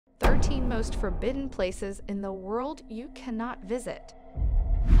most forbidden places in the world you cannot visit.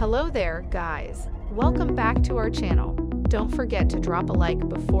 Hello there, guys. Welcome back to our channel. Don't forget to drop a like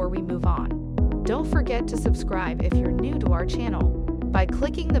before we move on. Don't forget to subscribe if you're new to our channel. By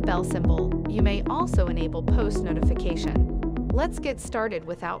clicking the bell symbol, you may also enable post notification. Let's get started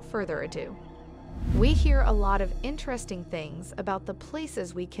without further ado. We hear a lot of interesting things about the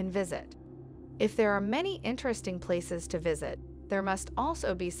places we can visit. If there are many interesting places to visit, there must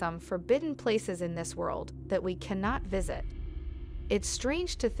also be some forbidden places in this world that we cannot visit. It's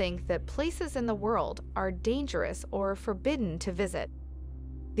strange to think that places in the world are dangerous or forbidden to visit.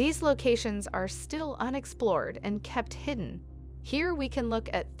 These locations are still unexplored and kept hidden. Here we can look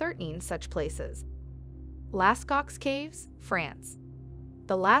at 13 such places. Lascaux Caves, France.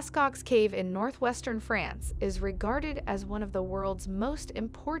 The Lascaux Cave in northwestern France is regarded as one of the world's most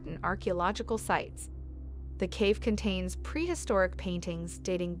important archaeological sites. The cave contains prehistoric paintings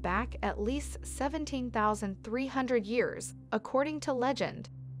dating back at least 17,300 years, according to legend.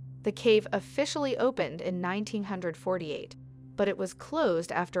 The cave officially opened in 1948, but it was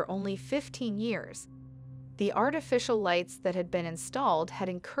closed after only 15 years. The artificial lights that had been installed had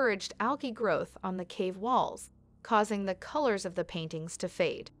encouraged algae growth on the cave walls, causing the colors of the paintings to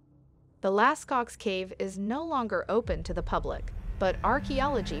fade. The Lascaux Cave is no longer open to the public, but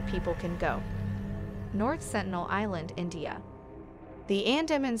archaeology people can go. North Sentinel Island, India. The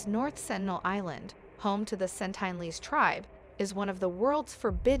Andaman's North Sentinel Island, home to the Sentinelese tribe, is one of the world's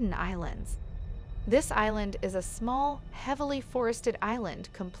forbidden islands. This island is a small, heavily forested island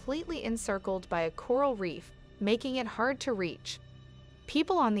completely encircled by a coral reef, making it hard to reach.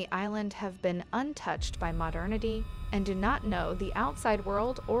 People on the island have been untouched by modernity and do not know the outside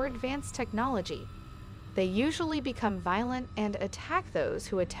world or advanced technology. They usually become violent and attack those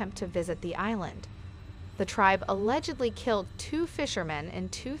who attempt to visit the island. The tribe allegedly killed 2 fishermen in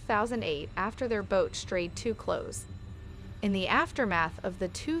 2008 after their boat strayed too close. In the aftermath of the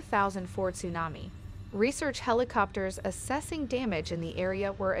 2004 tsunami, research helicopters assessing damage in the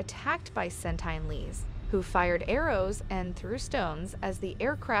area were attacked by Sentinelese, who fired arrows and threw stones as the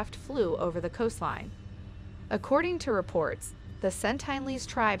aircraft flew over the coastline. According to reports, the Sentinelese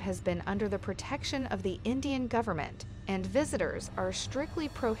tribe has been under the protection of the Indian government, and visitors are strictly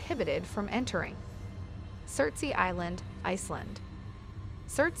prohibited from entering. Surtsey Island, Iceland.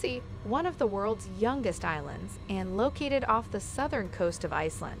 Surtsey, one of the world's youngest islands and located off the southern coast of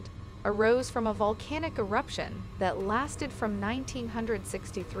Iceland, arose from a volcanic eruption that lasted from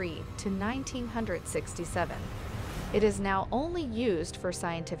 1963 to 1967. It is now only used for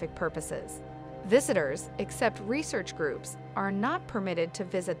scientific purposes. Visitors, except research groups, are not permitted to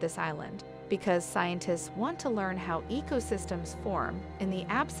visit this island because scientists want to learn how ecosystems form in the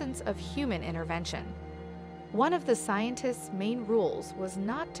absence of human intervention. One of the scientists' main rules was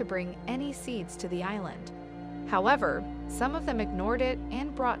not to bring any seeds to the island. However, some of them ignored it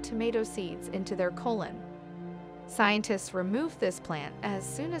and brought tomato seeds into their colon. Scientists removed this plant as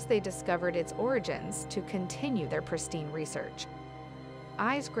soon as they discovered its origins to continue their pristine research.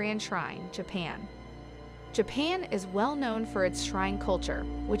 Ai's Grand Shrine, Japan. Japan is well known for its shrine culture,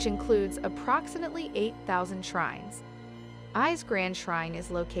 which includes approximately 8,000 shrines. Ai's Grand Shrine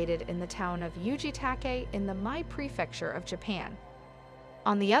is located in the town of Ujitake in the Mie Prefecture of Japan.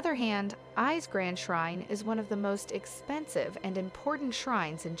 On the other hand, Ai's Grand Shrine is one of the most expensive and important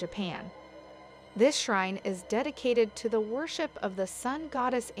shrines in Japan. This shrine is dedicated to the worship of the sun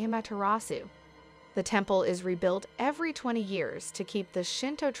goddess Amaterasu. The temple is rebuilt every 20 years to keep the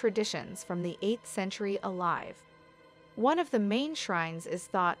Shinto traditions from the 8th century alive. One of the main shrines is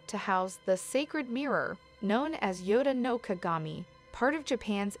thought to house the sacred mirror, known as Yoda no Kagami, part of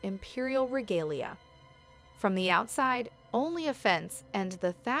Japan's imperial regalia. From the outside, only a fence and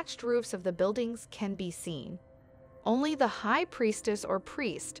the thatched roofs of the buildings can be seen. Only the high priestess or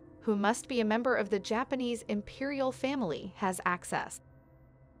priest, who must be a member of the Japanese imperial family, has access.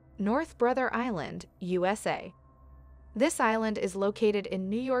 North Brother Island, USA. This island is located in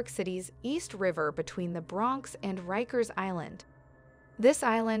New York City's East River between the Bronx and Rikers Island. This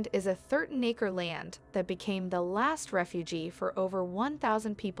island is a 13-acre land that became the last refuge for over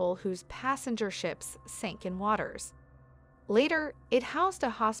 1,000 people whose passenger ships sank in waters. Later, it housed a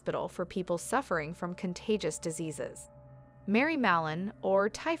hospital for people suffering from contagious diseases. Mary Mallon, or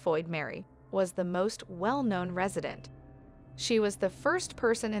Typhoid Mary, was the most well-known resident. She was the first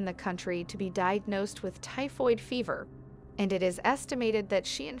person in the country to be diagnosed with typhoid fever, and it is estimated that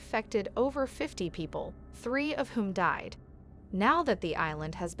she infected over 50 people, 3 of whom died. Now that the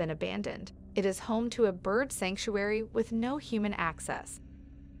island has been abandoned, it is home to a bird sanctuary with no human access.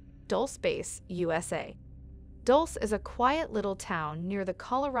 Dulce Base, USA. Dulce is a quiet little town near the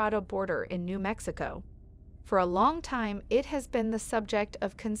Colorado border in New Mexico. For a long time, it has been the subject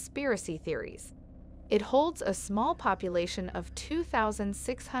of conspiracy theories. It holds a small population of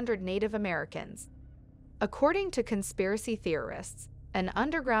 2,600 Native Americans. According to conspiracy theorists, an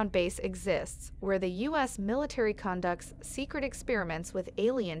underground base exists where the U.S. military conducts secret experiments with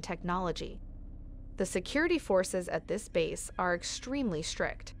alien technology. The security forces at this base are extremely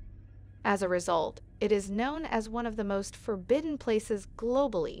strict. As a result, it is known as one of the most forbidden places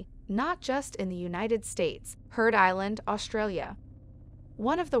globally, not just in the United States, Heard Island, Australia.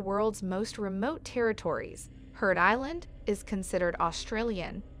 One of the world's most remote territories, Heard Island is considered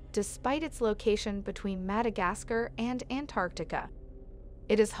Australian, despite its location between Madagascar and Antarctica.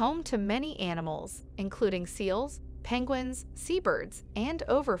 It is home to many animals, including seals, penguins, seabirds, and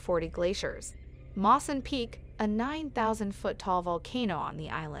over 40 glaciers. Mawson Peak, a 9,000-foot-tall volcano on the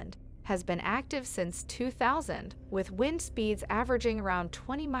island, has been active since 2000, with wind speeds averaging around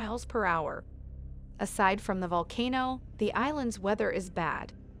 20 miles per hour. Aside from the volcano, the island's weather is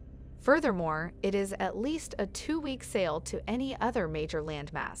bad. Furthermore, it is at least a 2-week sail to any other major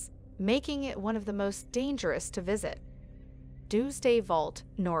landmass, making it one of the most dangerous to visit. Doomsday Vault,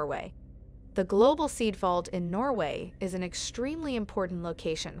 Norway. The Global Seed Vault in Norway is an extremely important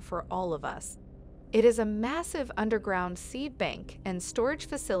location for all of us. It is a massive underground seed bank and storage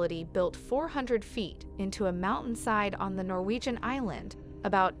facility built 400 feet into a mountainside on the Norwegian island,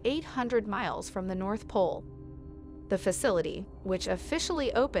 about 800 miles from the North Pole. The facility, which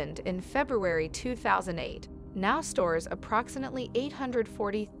officially opened in February 2008, now stores approximately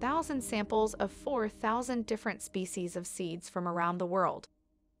 840,000 samples of 4,000 different species of seeds from around the world.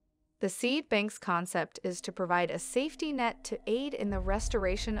 The seed bank's concept is to provide a safety net to aid in the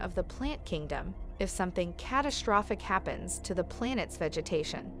restoration of the plant kingdom if something catastrophic happens to the planet's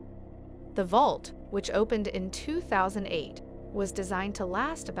vegetation. The vault, which opened in 2008, was designed to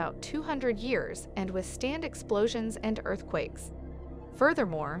last about 200 years and withstand explosions and earthquakes.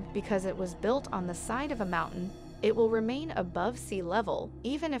 Furthermore, because it was built on the side of a mountain, it will remain above sea level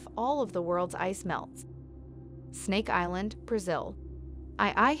even if all of the world's ice melts. Snake Island, Brazil.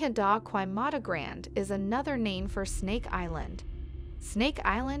 Ilha da Queimada Grande is another name for Snake Island. Snake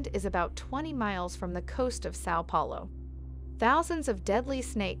Island is about 20 miles from the coast of São Paulo. Thousands of deadly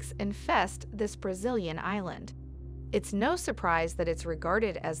snakes infest this Brazilian island. It's no surprise that it's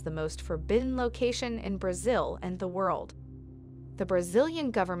regarded as the most forbidden location in Brazil and the world. The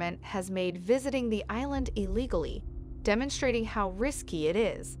Brazilian government has made visiting the island illegally, demonstrating how risky it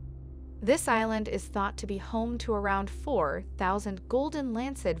is. This island is thought to be home to around 4,000 golden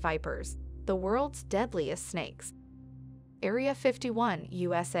lancet vipers, the world's deadliest snakes. Area 51,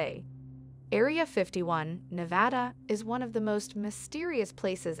 USA. Area 51, Nevada, is one of the most mysterious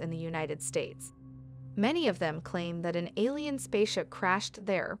places in the United States. Many of them claim that an alien spaceship crashed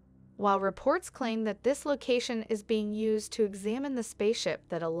there, while reports claim that this location is being used to examine the spaceship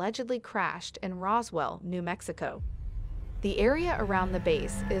that allegedly crashed in Roswell, New Mexico. The area around the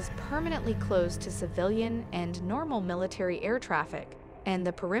base is permanently closed to civilian and normal military air traffic, and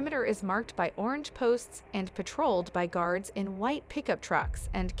the perimeter is marked by orange posts and patrolled by guards in white pickup trucks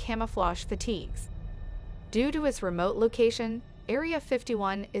and camouflage fatigues. Due to its remote location, Area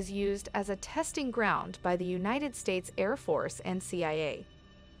 51 is used as a testing ground by the United States Air Force and CIA.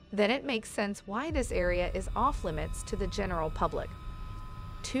 Then it makes sense why this area is off-limits to the general public.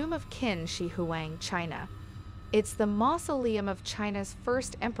 Tomb of Qin Shi Huang, China. It's the mausoleum of China's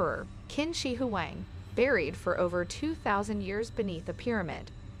first emperor, Qin Shi Huang, buried for over 2,000 years beneath a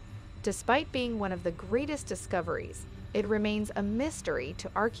pyramid. Despite being one of the greatest discoveries, it remains a mystery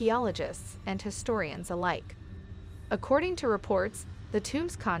to archaeologists and historians alike. According to reports, the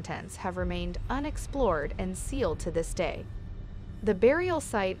tomb's contents have remained unexplored and sealed to this day. The burial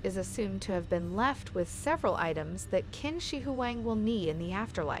site is assumed to have been left with several items that Qin Shi Huang will need in the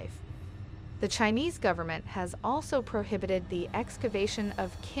afterlife. The Chinese government has also prohibited the excavation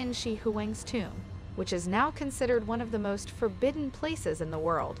of Qin Shi Huang's tomb, which is now considered one of the most forbidden places in the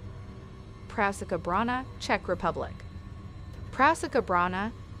world. Prašička Brana, Czech Republic. Prašička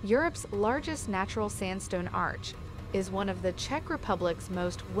Brana, Europe's largest natural sandstone arch, is one of the Czech Republic's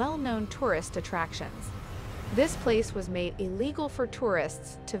most well-known tourist attractions. This place was made illegal for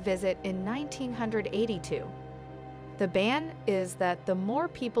tourists to visit in 1982. The ban is that the more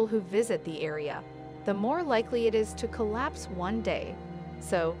people who visit the area, the more likely it is to collapse one day.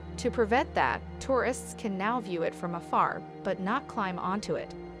 So, to prevent that, tourists can now view it from afar, but not climb onto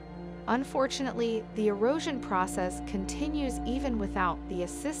it. Unfortunately, the erosion process continues even without the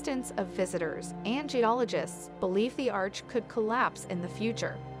assistance of visitors, and geologists believe the arch could collapse in the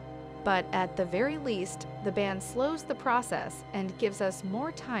future. but at the very least, the ban slows the process and gives us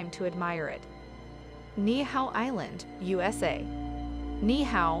more time to admire it. Niihau Island, USA.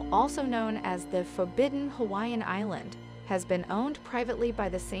 Niihau, also known as the Forbidden Hawaiian Island, has been owned privately by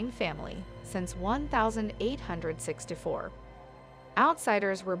the same family since 1864.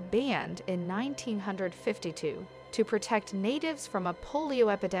 Outsiders were banned in 1952 to protect natives from a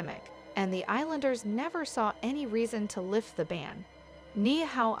polio epidemic, and the islanders never saw any reason to lift the ban.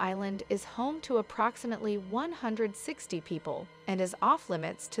 Niihau Island is home to approximately 160 people and is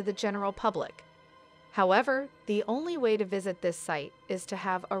off-limits to the general public. However, the only way to visit this site is to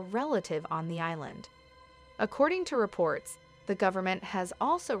have a relative on the island. According to reports, the government has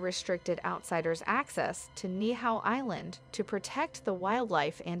also restricted outsiders' access to Niihau Island to protect the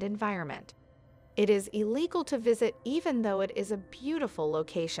wildlife and environment. It is illegal to visit even though it is a beautiful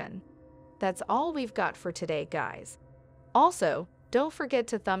location. That's all we've got for today, guys. Also, don't forget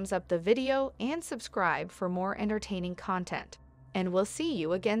to thumbs up the video and subscribe for more entertaining content. And we'll see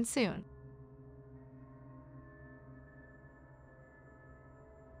you again soon.